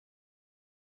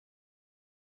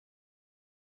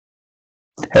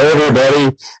Hey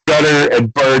everybody, Gunner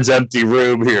and Bird's empty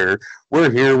room here.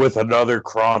 We're here with another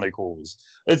Chronicles.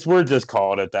 We're just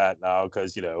calling it that now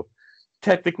because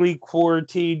technically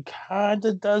quarantine kind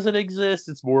of doesn't exist.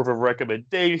 It's more of a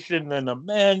recommendation than a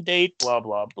mandate. Blah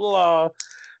blah blah.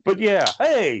 But yeah,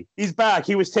 hey, he's back.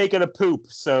 He was taking a poop,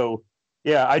 so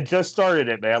yeah, I just started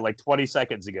it, man, like 20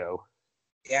 seconds ago.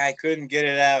 Yeah, I couldn't get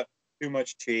it out. Too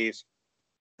much cheese.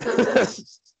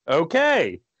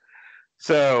 Okay.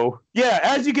 So yeah,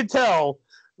 as you can tell,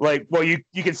 like, well, you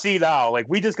can see now, like,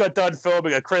 we just got done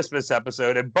filming a Christmas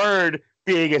episode, and Bird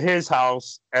being at his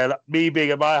house and me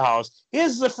being at my house, he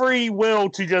has the free will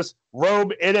to just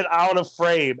roam in and out of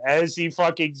frame as he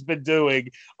fucking's been doing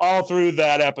all through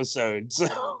that episode.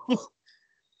 So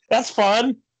that's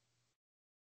fun.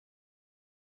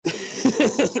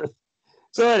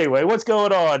 So anyway, what's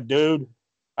going on, dude?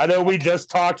 I know we just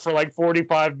talked for like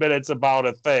 45 minutes about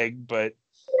a thing, but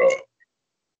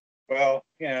Well,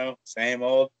 same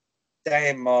old,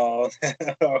 same old.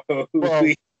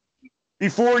 well,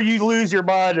 before you lose your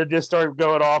mind and just start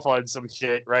going off on some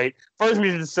shit, right? First,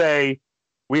 we should say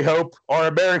we hope our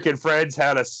American friends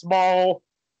had a small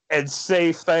and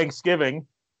safe Thanksgiving.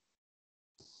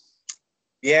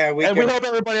 Yeah, And we hope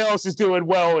everybody else is doing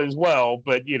well as well,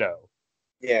 but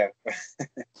Yeah.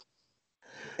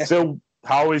 So,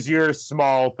 how was your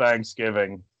small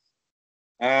Thanksgiving?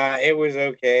 It was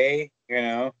okay.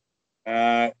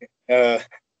 Uh, uh,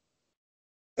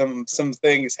 some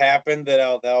things happened that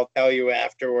I'll tell you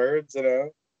afterwards.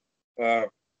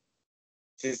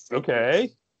 Just Okay.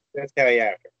 just tell you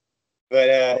after. But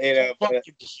I'm fucking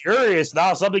curious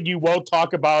now. Something you won't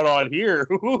talk about on here.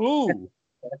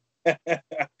 but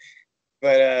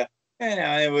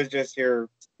it was just here.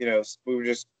 We were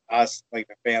just us, like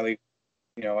the family.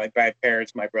 Like my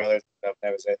parents, my brothers, and stuff.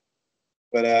 That was it.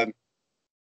 But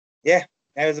yeah,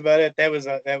 that was about it. That was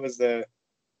the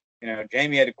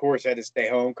Jamie had, of course, had to stay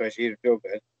home because she didn't feel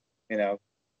good.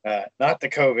 Not the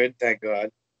COVID, thank God.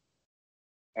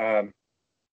 Um,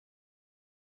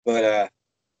 but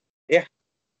yeah,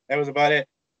 that was about it.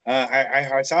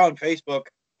 I saw on Facebook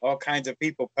all kinds of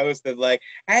people posted like,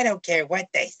 I don't care what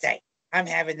they say. I'm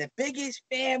having the biggest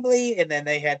family, and then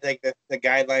they had like the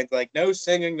guidelines like no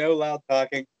singing, no loud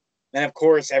talking, and of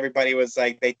course everybody was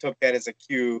like they took that as a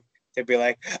cue to be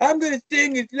like, I'm gonna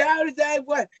sing as loud as I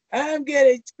want, I'm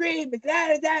gonna scream as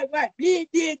loud as I want, blah,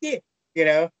 blah, blah. you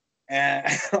know, and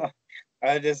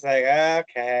I was just like,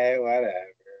 okay, whatever.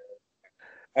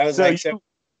 I was So like, you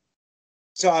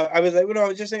I was like, I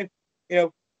was just saying, you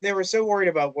know, they were so worried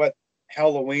about what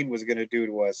Halloween was going to do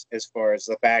to us as far as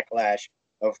the backlash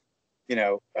of,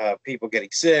 people getting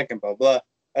sick and blah, blah.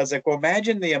 I was like, well,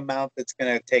 imagine the amount that's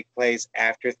going to take place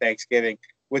after Thanksgiving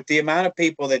with the amount of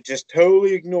people that just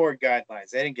totally ignored guidelines.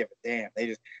 They didn't give a damn.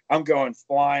 I'm going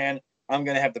flying. I'm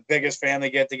going to have the biggest family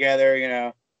get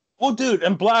together. well, dude,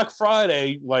 and Black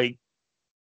Friday, like,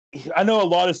 I know a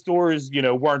lot of stores,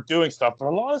 weren't doing stuff, but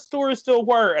a lot of stores still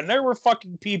were, and there were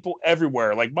fucking people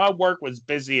everywhere. Like, my work was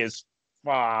busy as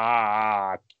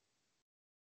fuck.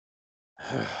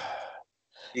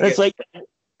 You It's get, like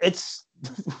it's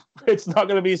it's not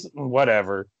gonna be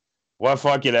whatever. What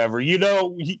fucking ever. You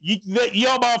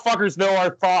motherfuckers know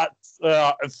our thoughts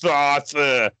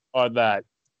on that.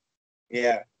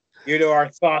 yeah, our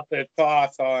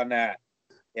thoughts on that.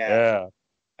 Yeah.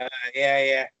 Yeah.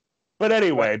 Yeah. But But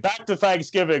anyway, back to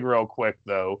Thanksgiving real quick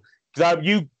though, because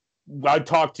I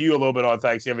talked to you a little bit on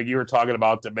Thanksgiving. You were talking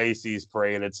about the Macy's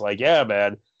parade. It's like, yeah,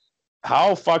 man,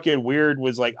 how fucking weird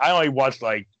was, like, I only watched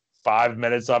like 5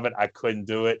 minutes of it. I couldn't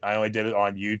do it. I only did it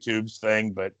on YouTube's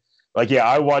thing, but like, yeah,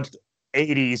 I watched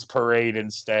 80s parade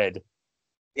instead.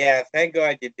 yeah, thank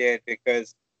God you did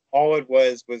because all it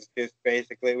was just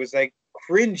basically it was like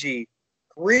cringy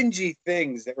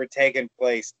things that were taking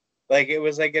place. Like it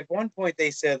was like at one point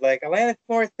they said like Alanis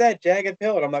Morissette, Jagged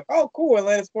Pill, and I'm like, oh cool,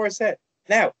 Alanis Morissette.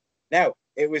 Now, now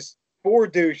it was four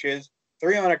douches,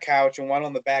 three on a couch and one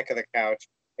on the back of the couch,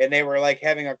 and they were like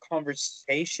having a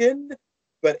conversation,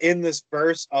 but in this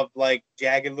verse of like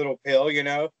Jagged Little Pill.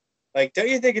 Like, don't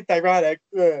you think it's ironic?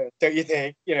 Don't you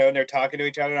think? And they're talking to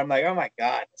each other. And I'm like, oh my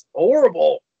God, it's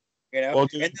horrible. Well, And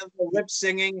dude, then the lip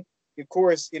singing, of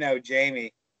course,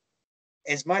 Jamie,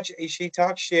 as much as she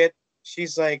talks shit,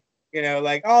 she's like,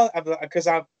 like, oh, because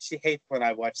she hates when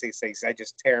I watch these things. I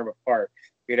just tear them apart.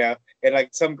 And like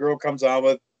some girl comes on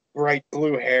with bright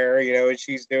blue hair, and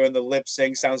she's doing the lip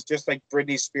sync, sounds just like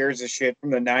Britney Spears' shit from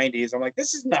the 90s. I'm like,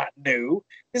 this is not new.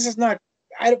 This is not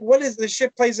what is this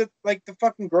shit plays at like the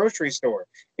fucking grocery store?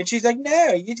 And she's like,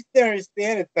 no, you just don't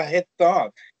understand. It's a hit song.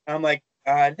 I'm like,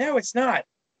 no, it's not.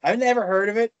 I've never heard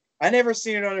of it. I never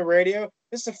seen it on the radio.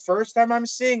 This is the first time I'm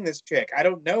seeing this chick. I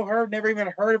don't know her, never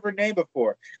even heard of her name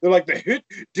before. They're like the hit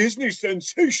Disney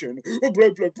sensation. Blah, blah,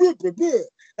 blah, blah, blah.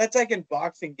 That's like in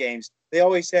boxing games. They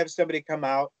always have somebody come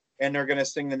out and they're going to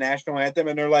sing the national anthem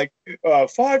and they're like,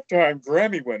 5-time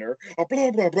Grammy winner,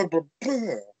 blah, blah, blah, blah,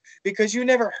 blah. Because you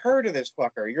never heard of this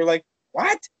fucker. You're like,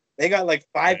 what? They got like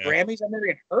 5 Grammys? I've never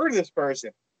even heard of this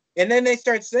person. And then they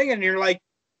start singing and you're like,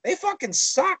 they fucking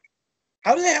suck.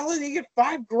 How the hell did he get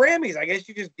 5 Grammys? I guess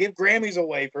you just give Grammys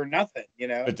away for nothing, you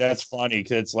know? But that's funny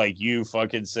because it's like you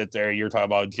fucking sit there, you're talking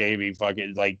about Jamie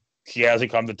fucking like she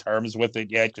hasn't come to terms with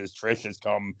it yet because Trish has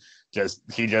come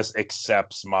he just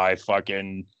accepts my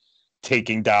fucking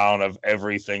taking down of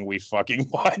everything we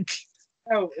fucking watch.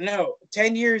 No.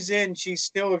 10 years in, she's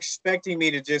still expecting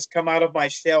me to just come out of my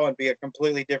shell and be a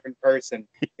completely different person.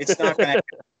 It's not going to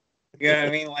happen. You know what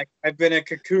I mean? Like, I've been a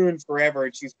cocoon forever,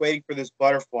 and she's waiting for this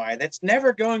butterfly that's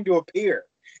never going to appear.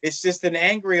 It's just an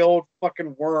angry old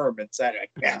fucking worm inside of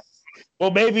me. Well,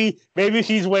 maybe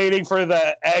she's waiting for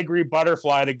the angry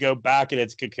butterfly to go back in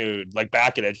its cocoon, like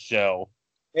back in its shell.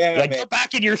 Yeah, like, go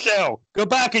back in your shell. Go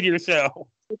back in your shell.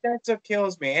 But that's what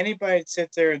kills me. Anybody that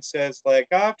sits there and says, like,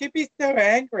 oh, keep me so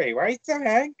angry. Why are you so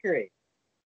angry?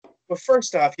 Well,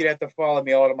 first off, you'd have to follow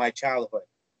me all to my childhood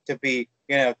to be,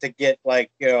 to get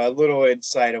like, a little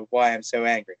insight of why I'm so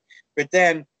angry. But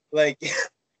then, like,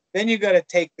 then you got to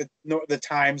take the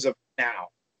times of now.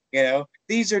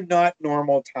 These are not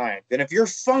normal times. And if you're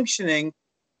functioning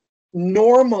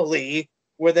normally,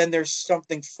 well, then there's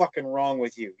something fucking wrong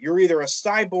with you. You're either a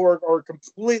cyborg or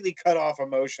completely cut off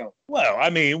emotionally. Well,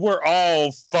 I mean, we're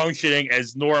all functioning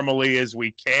as normally as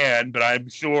we can, but I'm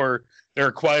sure there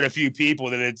are quite a few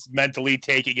people that it's mentally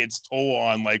taking its toll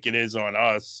on like it is on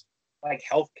us. Like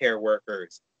healthcare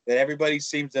workers that everybody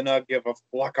seems to not give a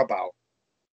fuck about.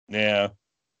 Yeah.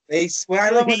 I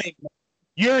love when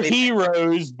you're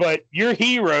heroes, but we're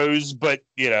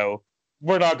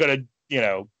not going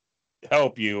to,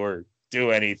 help you or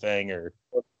do anything or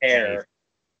care. Anything.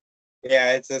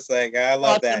 Yeah, it's just like, I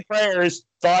love that.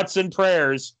 Thoughts and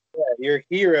prayers. Yeah, you're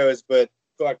heroes, but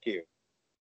fuck you.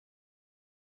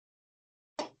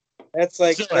 That's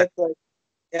like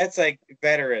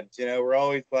veterans, we're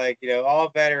always like, all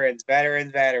veterans,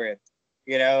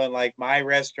 and like my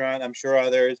restaurant, I'm sure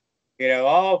others,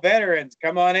 all veterans,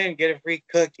 come on in, get a free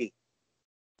cookie.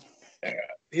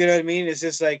 You know what I mean? It's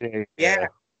just like, yeah,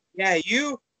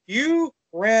 you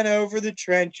ran over the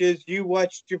trenches, you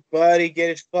watched your buddy get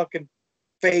his fucking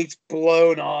face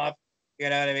blown off, you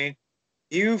know what I mean?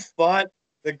 You fought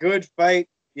the good fight,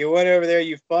 you went over there,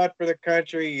 you fought for the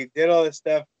country, you did all this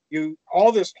stuff.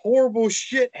 All this horrible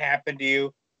shit happened to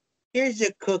you. Here's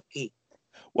a cookie.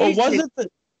 Well,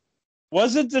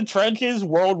 wasn't the trenches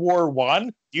World War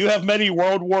One? Do you have many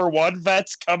World War One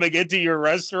vets coming into your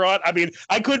restaurant? I mean,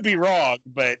 I could be wrong,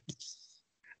 but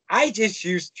I just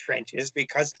use trenches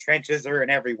because trenches are in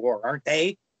every war, aren't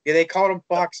they? Yeah, they call them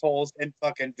foxholes in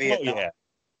fucking Vietnam. Oh,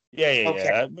 yeah. Okay.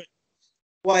 Yeah.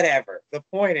 Whatever. The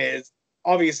point is,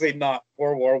 obviously not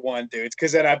World War One dudes,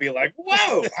 because then I'd be like,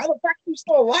 "Whoa, how the fuck are you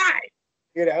still alive?"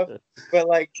 But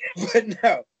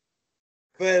no,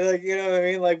 but like, you know what I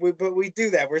mean? Like we do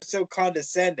that. We're so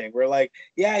condescending. We're like,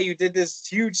 "Yeah, you did this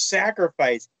huge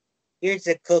sacrifice. Here's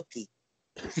a cookie."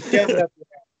 You know what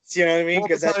I mean?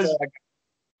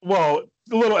 Well,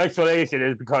 the little explanation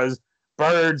is because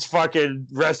Bird's fucking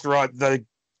restaurant, the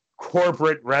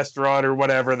corporate restaurant or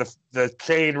whatever, the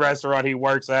chain restaurant he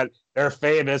works at, they're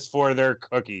famous for their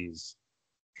cookies.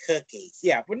 Cookies,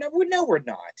 yeah. But no, we're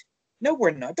not. No,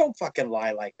 we're not. Don't fucking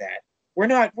lie like that. We're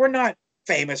not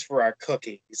famous for our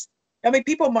cookies. I mean,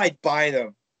 people might buy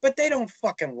them, but they don't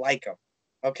fucking like them.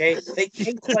 Okay, they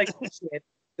taste like shit.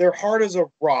 They're hard as a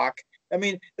rock. I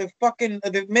mean, the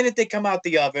minute they come out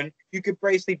the oven, you could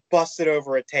basically bust it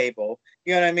over a table.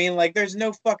 You know what I mean? Like, there's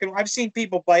no fucking. I've seen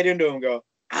people bite into them and go,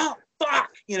 "Oh fuck,"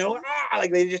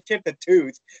 like they just chipped a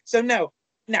tooth. So no.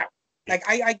 Like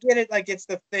I get it, like it's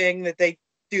the thing that they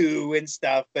do and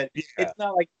stuff, but it's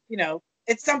not like,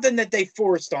 it's something that they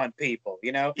forced on people,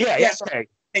 Yeah, yes, okay. It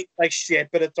tastes like shit,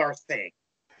 but it's our thing.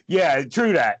 Yeah,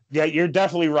 true that. Yeah, you're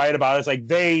definitely right about it. It's like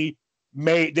they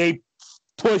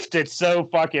pushed it so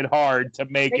fucking hard to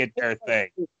make it their thing.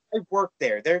 They work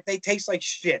there. They taste like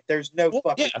shit. There's no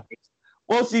fucking taste.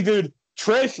 Well, see, dude,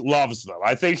 Trish loves them.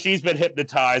 I think she's been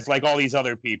hypnotized like all these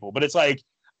other people, but it's like,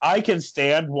 I can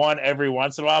stand one every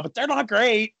once in a while, but they're not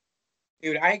great.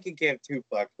 Dude, I can give 2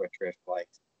 fucks what Trish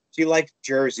likes. She likes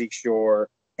Jersey Shore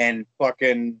and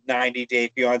fucking 90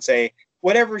 Day Fiance.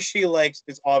 Whatever she likes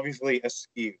is obviously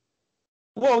askew.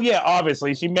 Well, yeah,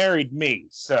 obviously. She married me,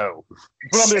 so.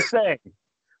 But I'm just saying.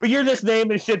 But you're just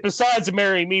naming shit besides the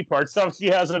marrying me part. Stuff she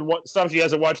hasn't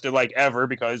watched it like ever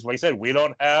because, like I said, we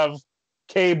don't have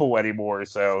cable anymore,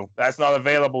 so that's not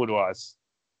available to us.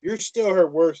 You're still her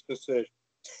worst decision.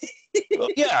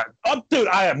 Yeah, dude,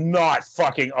 I am not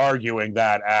fucking arguing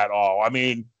that at all. I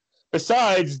mean,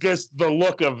 besides just the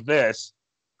look of this,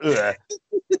 ugh.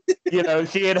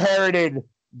 She inherited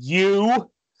you.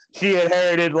 She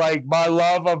inherited like my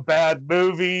love of bad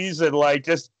movies and like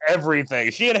just everything.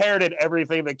 She inherited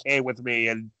everything that came with me,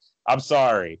 and I'm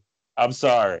sorry. I'm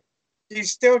sorry.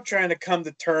 She's still trying to come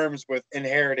to terms with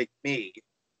inheriting me,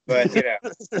 but Yeah,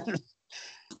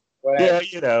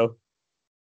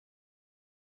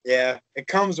 Yeah, it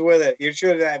comes with it. You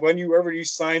should have whenever you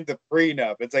signed the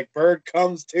prenup. It's like Bird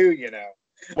comes too,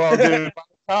 Well, dude,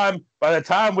 by the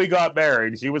time we got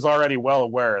married, she was already well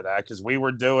aware of that because we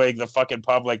were doing the fucking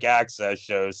public access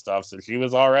show stuff. So she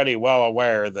was already well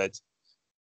aware that,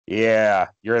 yeah,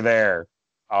 you're there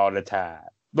all the time.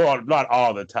 Well, not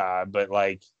all the time, but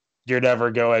like you're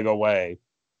never going away.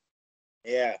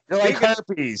 Yeah, You're like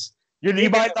herpes. You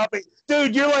might not be,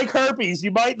 dude. You're like herpes.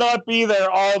 You might not be there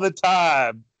all the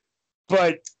time,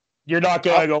 but you're not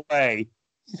going away.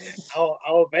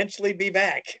 I'll eventually be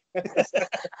back.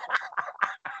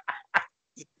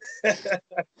 Yeah,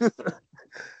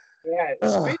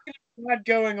 speaking of not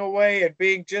going away and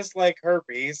being just like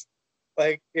herpes,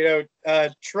 like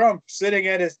Trump sitting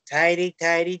at his tiny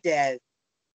desk.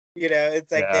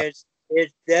 It's like there's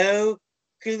no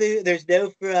clue, there's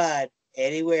no fraud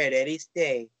anywhere in any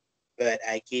state, but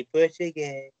I keep pushing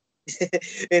it.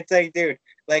 It's like, dude,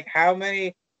 like how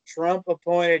many Trump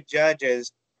appointed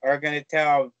judges are going to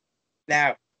tell him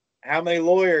now? How many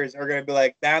lawyers are going to be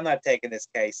like, "No, I'm not taking this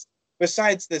case"?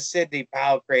 Besides the Sidney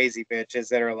Powell crazy bitches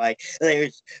that are like,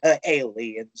 "There's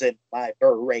aliens in my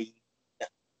brain."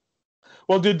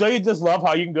 Well, dude, don't you just love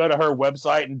how you can go to her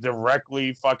website and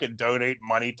directly fucking donate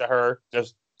money to her?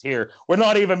 Just here. We're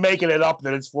not even making it up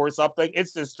that it's for something.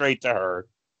 It's just straight to her.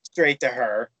 Straight to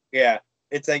her. Yeah.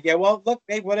 It's like, yeah, well, look,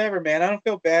 hey, whatever, man. I don't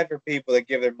feel bad for people that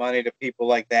give their money to people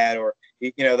like that, or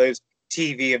those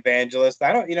TV evangelists.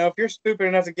 I don't, if you're stupid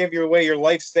enough to give away your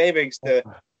life savings to,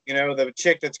 the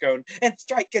chick that's going and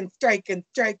strike. If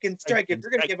you're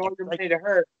gonna give all your money to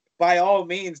her, by all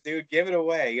means, dude, give it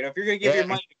away. If you're gonna give your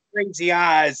money to Crazy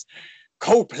Eyes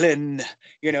Copeland,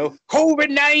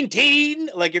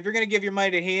 COVID-19. Like if you're gonna give your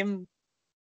money to him,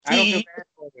 I don't feel bad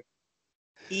for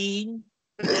him.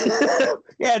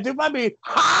 Yeah, dude, might be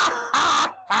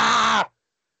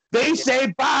They say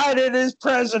Biden is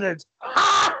president.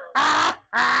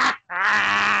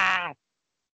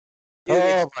 Dude,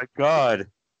 oh my God.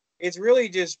 It's really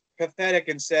just pathetic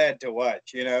and sad to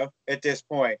watch, at this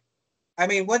point. I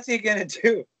mean, what's he gonna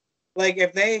do? Like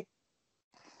if the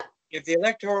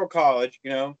Electoral College,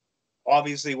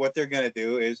 obviously what they're gonna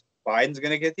do is Biden's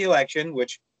gonna get the election,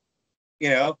 which,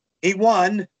 he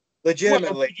won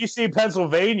legitimately. Well, you see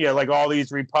Pennsylvania, like all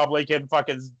these Republican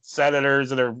fucking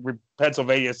senators and their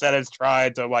Pennsylvania Senate's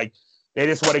trying to they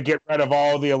just want to get rid of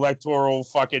all the electoral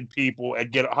fucking people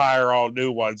and hire all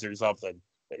new ones or something.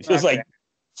 It's just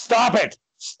stop it,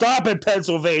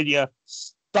 Pennsylvania,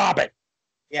 stop it.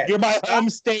 Yeah, you're my home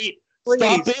state. Please.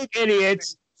 Stop being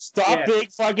idiots. Stop being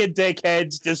fucking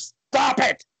dickheads. Just stop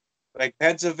it. Like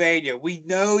Pennsylvania, we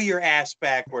know your ass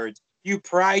backwards. You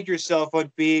pride yourself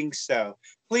on being so.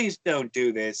 Please don't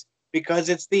do this because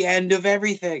it's the end of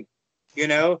everything. You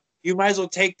might as well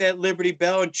take that Liberty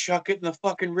Bell and chuck it in the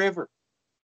fucking river.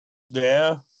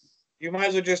 Yeah. You might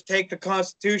as well just take the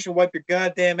Constitution, wipe your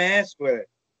goddamn ass with it.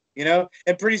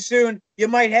 And pretty soon you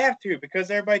might have to because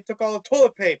everybody took all the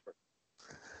toilet paper.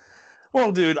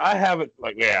 Well, dude, I haven't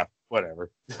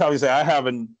whatever. Obviously, I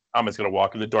haven't. I'm just gonna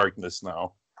walk into darkness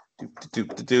now.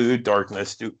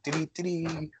 Darkness.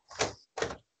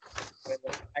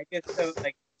 I guess so.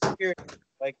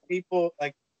 People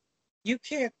you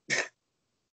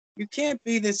can't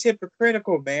be this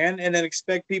hypocritical, man, and then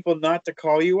expect people not to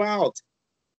call you out.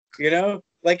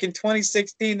 Like in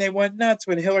 2016, they went nuts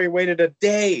when Hillary waited a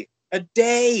day.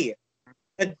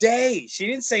 She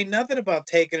didn't say nothing about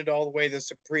taking it all the way to the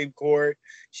Supreme Court.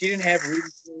 She didn't have Rudy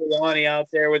Giuliani out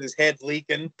there with his head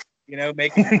leaking,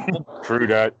 making true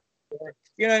that.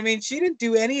 You know what I mean? She didn't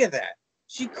do any of that.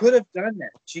 She could have done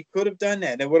that.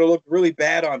 And it would have looked really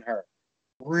bad on her.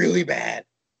 Really bad.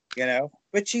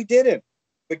 But she didn't.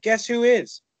 But guess who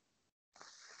is?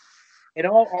 And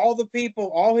all the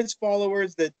people, all his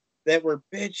followers that were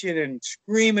bitching and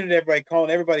screaming at everybody, calling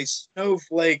everybody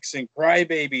snowflakes and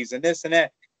crybabies and this and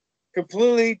that,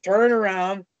 completely turn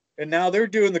around and now they're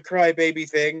doing the crybaby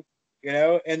thing,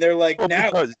 and they're like,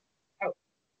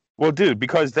 well, dude,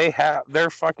 because they're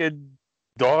fucking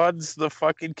Dawn's the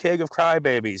fucking king of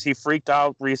crybabies. He freaked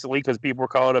out recently because people were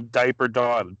calling him Diaper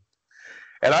Dawn.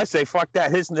 And I say, fuck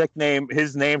that. His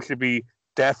name should be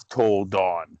Death Toll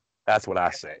Dawn. That's what I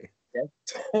say. Death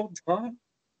Toll Dawn?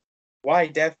 Why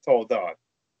Death Toll Dawn?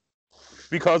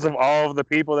 Because of all of the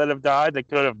people that have died that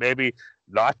could have maybe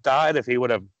not died if he would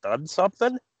have done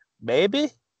something.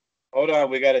 Maybe. Hold on,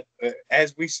 we got to.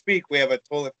 As we speak, we have a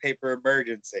toilet paper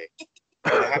emergency.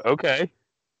 Okay.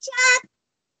 Chuck,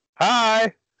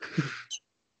 Hi.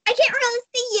 I can't really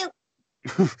see you.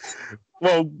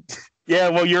 Well, yeah,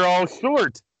 well, you're all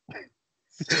short.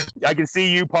 I can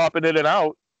see you popping in and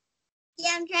out.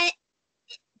 Yeah, I'm trying.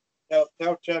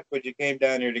 Tell Chuck what you came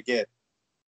down here to get.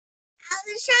 I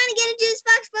was trying to get a juice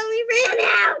box, but we ran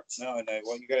out. No,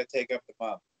 well, you got to take up the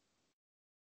mom.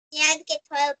 Yeah, I had to get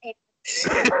toilet paper.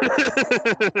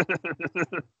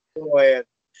 Boy,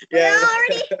 yeah. We're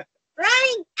already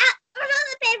running out of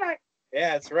toilet paper.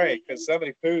 Yeah, that's right, because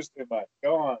somebody poos too much.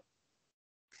 Go on.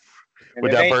 And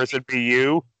Would that person be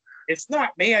you? It's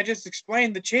not me. I just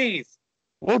explained the cheese.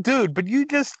 Well, dude, but you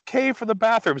just came from the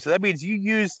bathroom, so that means you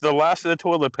used the last of the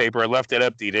toilet paper and left it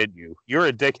empty, didn't you? You're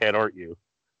a dickhead, aren't you?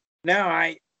 No,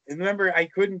 I remember I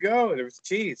couldn't go. There was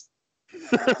cheese.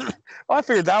 Well, I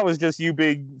figured that was just you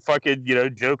being fucking,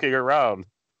 joking around.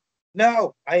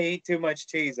 No, I ate too much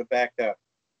cheese. I backed up.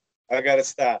 I got to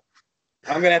stop.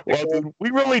 I'm going to have to Well, dude,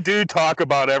 we really do talk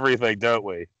about everything, don't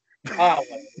we? Oh,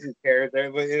 who cares?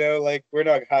 Like, we're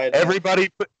not hiding.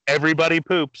 Everybody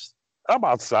poops. I'm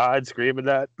outside screaming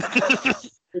that.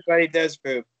 Everybody does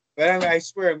poop. But I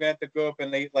swear I'm going to have to go up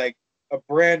and eat, like, a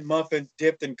bran muffin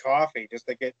dipped in coffee just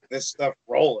to get this stuff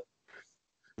rolling.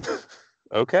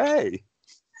 Okay.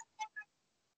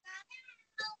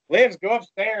 Liz, go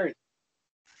upstairs.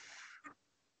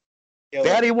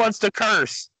 Daddy wants to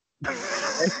curse. Don't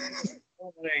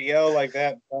want to yell like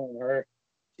that in front of her.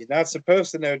 She's not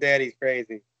supposed to know Daddy's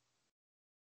crazy.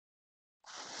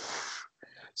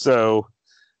 So,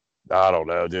 I don't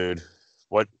know, dude.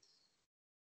 What?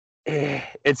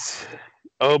 It's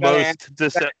almost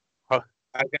December.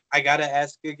 I gotta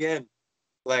ask again.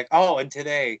 Like, oh, and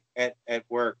today at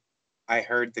work, I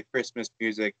heard the Christmas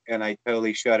music and I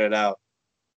totally shut it out.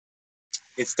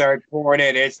 It started pouring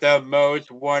in. It's the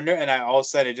most wonder, and I all of a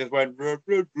sudden it just went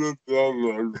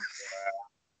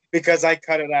because I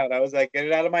cut it out. I was like, get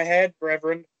it out of my head,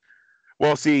 Reverend.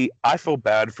 Well, see, I feel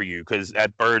bad for you because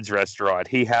at Bird's restaurant,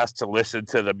 he has to listen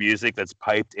to the music that's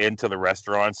piped into the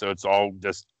restaurant, so it's all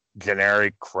just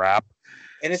generic crap.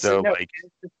 And it's, so, it's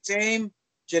the same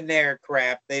generic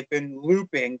crap they've been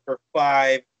looping for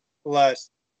 5+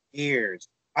 years.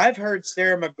 I've heard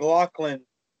Sarah McLachlan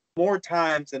more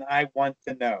times than I want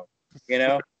to know.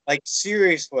 Like,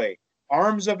 seriously,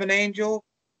 Arms of an Angel,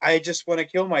 I just want to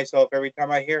kill myself every time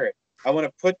I hear it. I want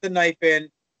to put the knife in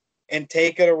and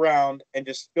take it around and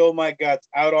just spill my guts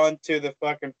out onto the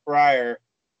fucking fryer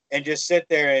and just sit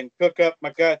there and cook up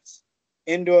my guts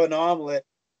into an omelet,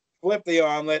 flip the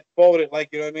omelet, fold it, like,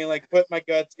 you know what I mean? Like, put my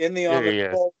guts in the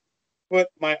omelet, fold, put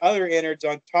my other innards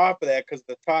on top of that because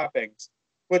the toppings,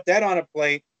 put that on a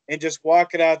plate and just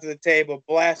walk it out to the table,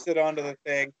 blast it onto the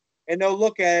thing, and they'll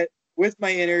look at it with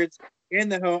my innards in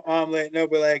the omelet and they'll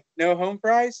be like, no home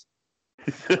fries?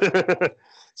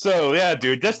 So, yeah,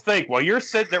 dude, just think, while you're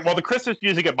sitting there, while the Christmas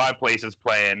music at my place is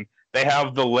playing, they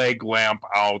have the leg lamp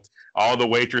out. All the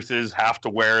waitresses have to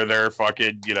wear their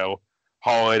fucking,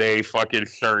 holiday fucking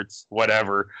shirts,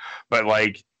 whatever. But,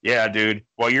 like, yeah, dude,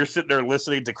 while you're sitting there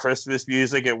listening to Christmas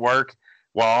music at work,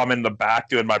 while I'm in the back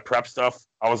doing my prep stuff,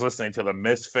 I was listening to the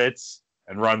Misfits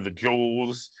and Run the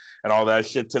Jewels and all that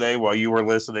shit today while you were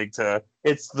listening to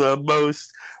It's the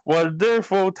Most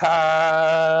Wonderful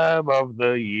Time of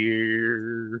the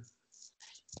Year.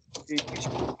 Dude, you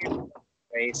should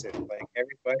face it. Like,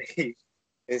 everybody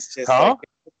is just like,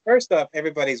 first off,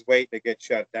 everybody's waiting to get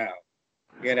shut down.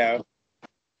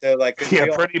 So, like, yeah,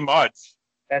 pretty much.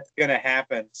 That's gonna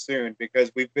happen soon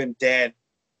because we've been dead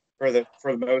for the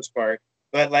most part.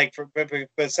 But, like,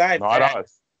 besides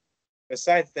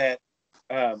that,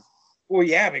 well,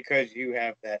 yeah, because you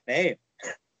have that name.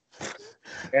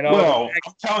 Well,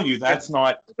 I'm telling you, that's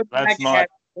not.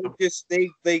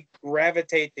 They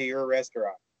gravitate to your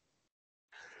restaurant.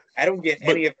 I don't get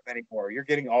any of them anymore. You're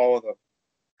getting all of them.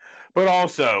 But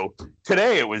also,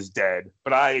 today it was dead,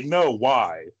 but I know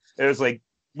why. It was like,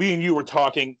 me and you were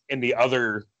talking in the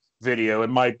other video. It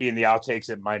might be in the outtakes,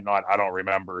 it might not. I don't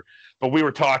remember. But we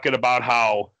were talking about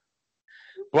how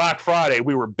Black Friday,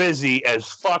 we were busy as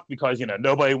fuck because,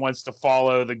 nobody wants to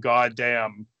follow the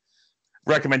goddamn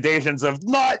recommendations of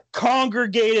not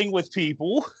congregating with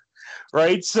people,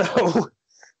 right? So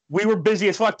we were busy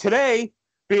as fuck today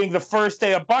being the first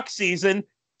day of Buck season,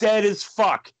 dead as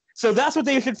fuck. So that's what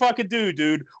they should fucking do,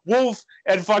 dude. Wolf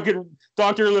and fucking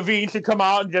Dr. Levine should come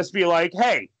out and just be like,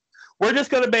 hey, we're just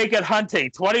going to make it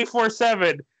hunting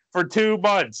 24/7 for 2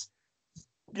 months.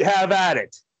 Have at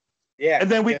it. Yeah. And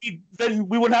then we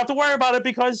wouldn't have to worry about it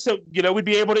because, we'd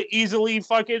be able to easily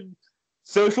fucking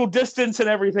social distance and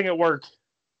everything at work.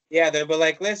 Yeah, they'll be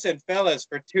like, listen, fellas,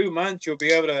 for 2 months, you'll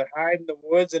be able to hide in the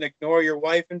woods and ignore your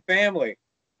wife and family.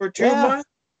 For 2 months,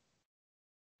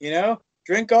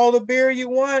 drink all the beer you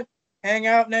want, hang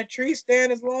out in that tree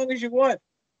stand as long as you want.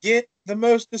 Get the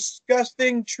most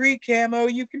disgusting tree camo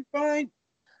you can find.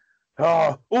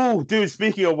 Oh, dude,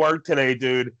 speaking of work today,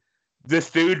 dude,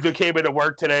 this dude that came into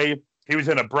work today, he was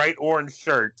in a bright orange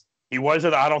shirt. He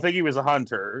wasn't, I don't think he was a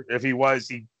hunter. If he was,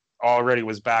 he already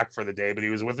was back for the day, but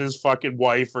he was with his fucking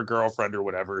wife or girlfriend or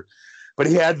whatever. But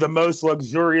he had the most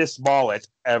luxurious mullet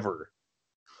ever.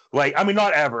 Like, I mean,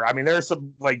 not ever. I mean, there's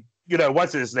some, like,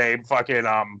 what's his name? Fucking,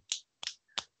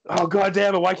 oh, God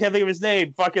damn it. Why can't I think of his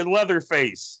name? Fucking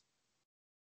Leatherface.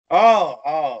 Yeah.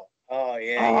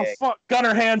 Fuck.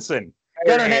 Gunnar Hansen.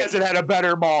 Gunnar Hansen had a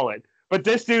better mullet. But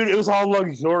this dude, it was all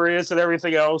luxurious and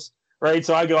everything else, right?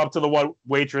 So I go up to the one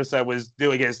waitress that was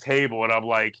doing his table, and I'm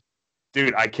like,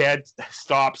 dude, I can't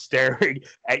stop staring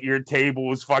at your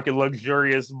table's fucking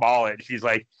luxurious mullet. She's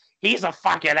like, he's a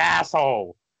fucking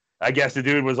asshole. I guess the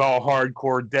dude was all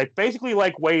hardcore dick, basically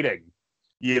like waiting,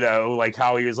 like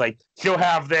how he was like, she'll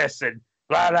have this and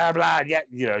blah, blah, blah.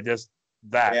 Yeah, just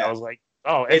that. Yeah. I was like,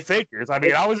 oh, it figures. I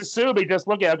mean, I was assuming just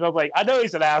looking at him, I was like, I know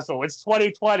he's an asshole. It's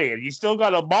 2020, and you still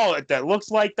got a mullet that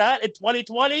looks like that in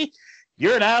 2020?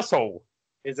 You're an asshole.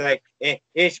 It's like,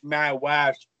 it's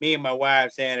me and my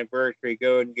wife's anniversary.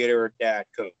 Go and get her a Diet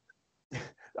Coke.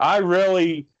 I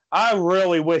really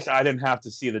wish I didn't have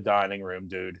to see the dining room,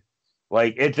 dude.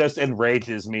 Like, it just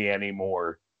enrages me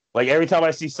anymore. Like, every time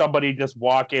I see somebody just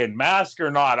walk in, mask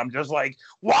or not, I'm just like,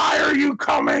 why are you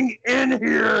coming in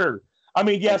here? I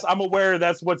mean, yes, I'm aware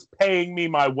that's what's paying me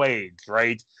my wage,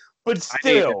 right? But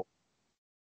still.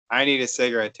 I need a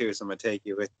cigarette, too, so I'm going to take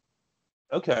you with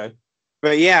me. Okay.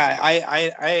 But yeah,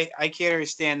 I can't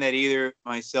understand that either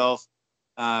myself.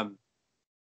 I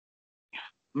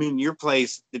mean, your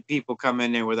place, the people come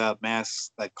in there without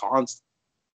masks like constant.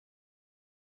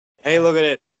 Hey, look at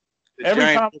it.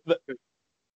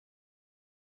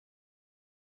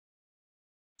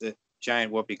 The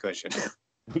giant whoopee cushion.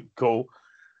 Cool.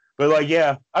 But like,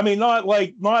 yeah, I mean, not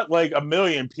like a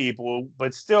million people,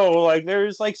 but still, like,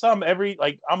 there's like some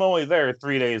I'm only there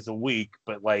 3 days a week,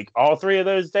 but like all 3 of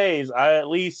those days, I at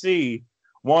least see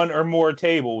one or more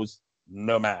tables,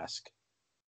 no mask.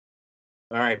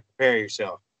 All right, prepare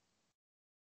yourself.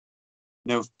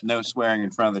 No swearing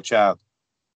in front of the child.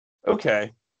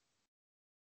 Okay.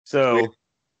 So,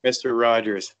 Mr.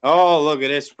 Rogers. Oh, look at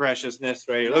this preciousness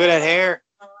right here. Look at that hair.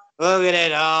 Look at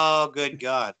it. Oh, good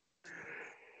God.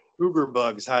 Cougar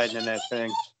bugs hiding in that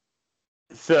thing.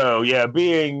 So, yeah,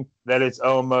 being that it's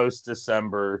almost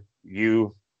December, I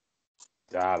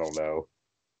don't know,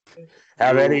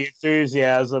 have any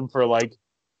enthusiasm for like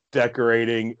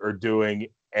decorating or doing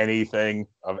anything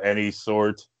of any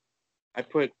sort? I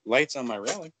put lights on my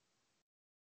railing.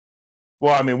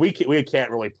 Well, I mean, we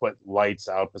can't really put lights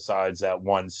out besides that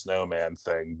one snowman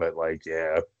thing, but like,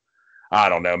 yeah, I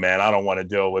don't know, man. I don't want to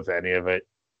deal with any of it.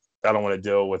 I don't want to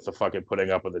deal with the fucking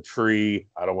putting up of the tree.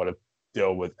 I don't want to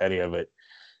deal with any of it.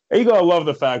 And you gotta love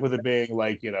the fact with it being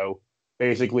like,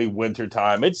 basically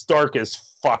wintertime. It's dark as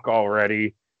fuck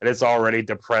already, and it's already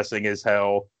depressing as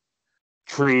hell.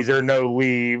 Trees, there are no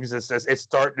leaves. It's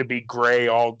starting to be gray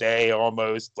all day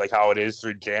almost, like how it is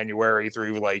through January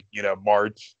through like,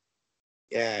 March.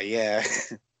 Yeah.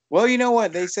 Well, you know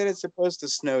what? They said it's supposed to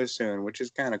snow soon, which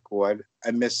is kind of cool.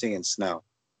 I miss seeing snow.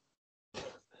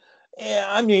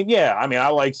 Yeah, I mean, I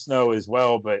like snow as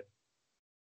well, but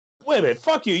wait a minute,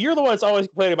 fuck you. You're the one that's always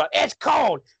complaining about it's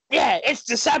cold. Yeah, it's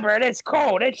December and it's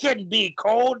cold. It shouldn't be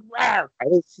cold. I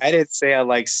didn't say I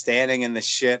like standing in the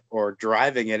shit or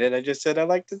driving in it. I just said I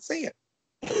like to see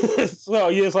it. So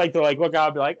you just like to look out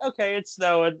and be like, okay, it's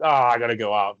snowing. Oh, I gotta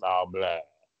go out now. Blah.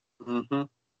 Mm-hmm.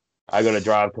 I gotta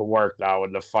drive to work now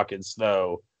in the fucking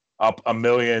snow. Up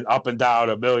and down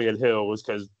a million hills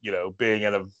because, being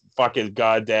in a fucking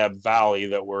goddamn valley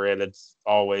that we're in, it's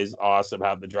always awesome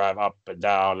having to drive up and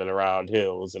down and around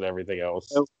hills and everything else.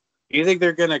 So, do you think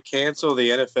they're going to cancel the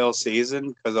NFL season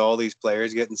because of all these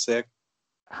players getting sick?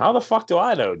 How the fuck do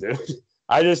I know, dude?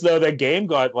 I just know that game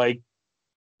got,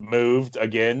 moved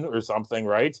again or something,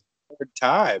 right? Third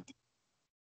time.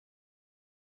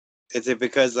 Is it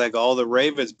because, all the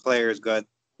Ravens players got...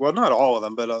 Well, not all of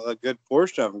them, but a good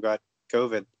portion of them got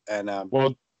COVID. And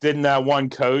well, didn't that one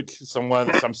coach, some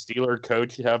Steeler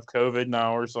coach, have COVID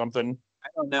now or something? I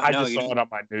don't know. I just saw it on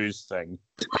my news thing.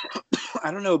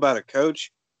 I don't know about a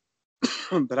coach,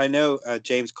 but I know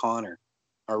James Conner,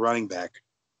 our running back.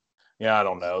 Yeah, I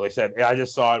don't know. They said I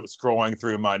just saw it scrolling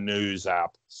through my news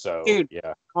app. So Dude,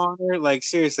 yeah, Conner, like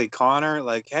seriously, Conner,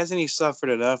 like hasn't he suffered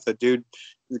enough? The dude,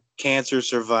 the cancer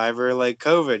survivor, like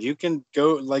COVID. You can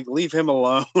go, like, leave him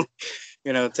alone.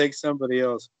 Take somebody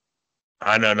else.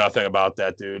 I know nothing about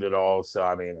that dude at all. So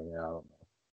I mean, yeah,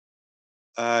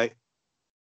 I don't know.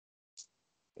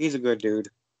 He's a good dude,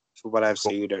 for what I've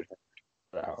seen. I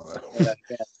don't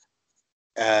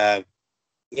know.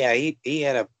 Yeah, he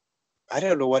had I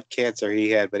don't know what cancer he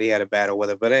had, but he had a battle with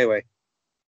it. But anyway,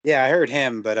 yeah, I heard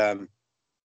him, but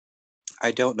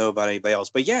I don't know about anybody else.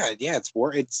 But yeah,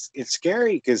 it's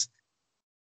scary because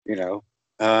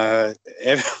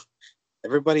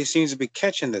everybody seems to be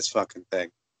catching this fucking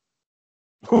thing.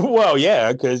 Well,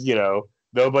 yeah, because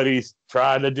nobody's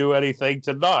trying to do anything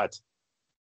to not.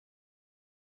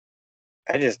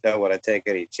 I just don't want to take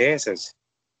any chances.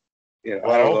 Well,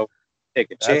 I don't know.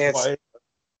 Take a chance.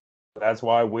 That's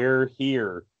why we're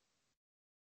here.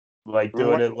 Like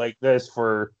doing it like this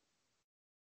for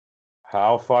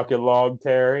how fucking long,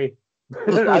 Terry?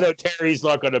 I know Terry's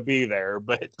not going to be there,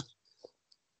 but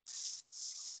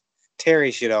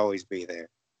Terry should always be there.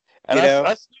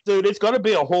 And dude, it's going to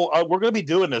be a whole. We're going to be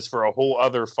doing this for a whole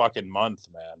other fucking month,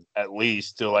 man. At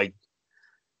least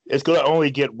it's going to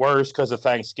only get worse because of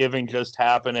Thanksgiving just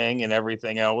happening and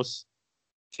everything else.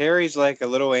 Terry's like a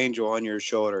little angel on your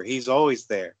shoulder. He's always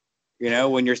there.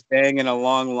 When you're staying in a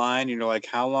long line, you're like,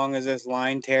 how long is this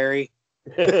line, Terry?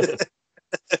 But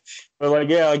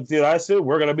dude, I assume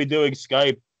we're going to be doing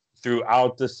Skype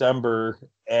throughout December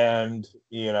and,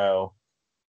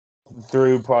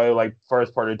 through probably like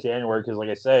first part of January. Because like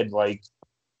I said, like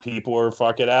people are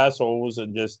fucking assholes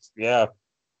and just,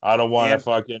 I don't want to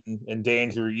fucking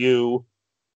endanger you.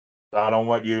 I don't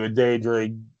want you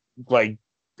endangering like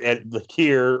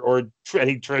here or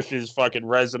any Trish's fucking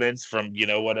residence from,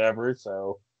 whatever.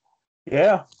 So,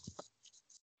 yeah.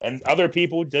 And other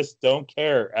people just don't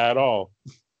care at all.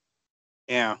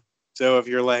 Yeah. So if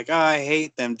you're like, I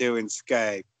hate them doing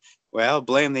Skype, well,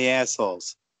 blame the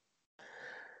assholes.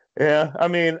 Yeah. I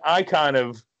mean, I kind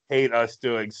of hate us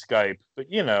doing Skype, but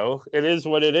it is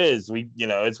what it is. We,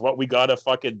 it's what we gotta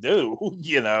fucking do,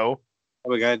 We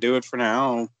gotta do it for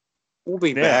now. We'll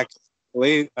be back.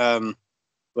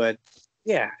 But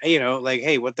yeah,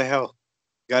 hey, what the hell?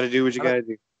 Gotta do what you gotta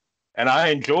do. And I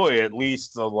enjoy at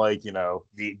least having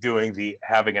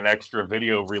an extra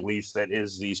video release that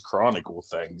is these Chronicle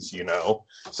things,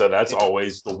 So that's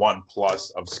always the one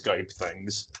plus of Skype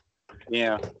things.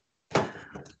 Yeah.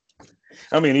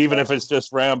 I mean, even if it's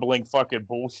just rambling fucking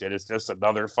bullshit, it's just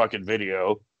another fucking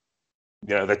video,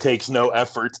 that takes no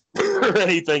effort or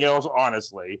anything else,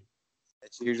 honestly.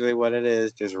 That's usually what it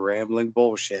is, just rambling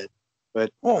bullshit. But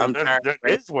that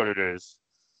is what it is.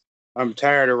 I'm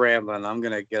tired of rambling. I'm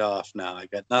going to get off now. I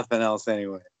got nothing else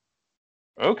anyway.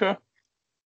 Okay.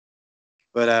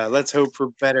 But let's hope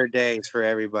for better days for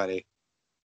everybody.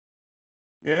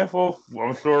 Yeah, well,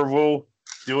 I'm sure we'll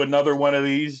do another one of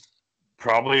these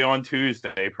probably on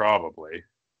Tuesday, probably.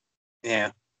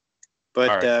 Yeah.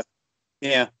 But, right.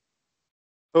 Yeah.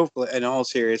 Hopefully, in all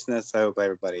seriousness, I hope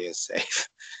everybody is safe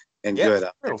and good.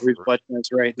 Who's watching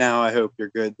this right now, I hope you're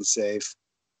good and safe.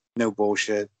 No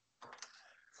bullshit.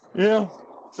 Yeah.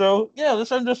 So,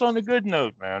 let's end this on a good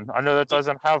note, man. I know that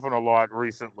doesn't happen a lot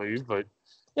recently, but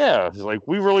yeah, like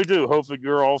we really do hope that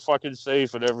you're all fucking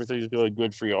safe and everything's going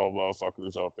good for y'all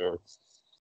motherfuckers out there.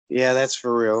 Yeah, that's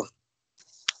for real.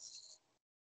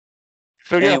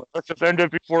 So anyway, let's just end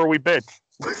it before we bitch.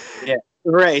 Yeah,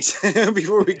 right.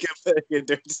 Before we get back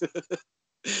into it.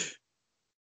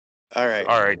 All right.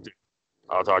 All right.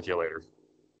 I'll talk to you later.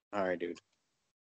 All right, dude.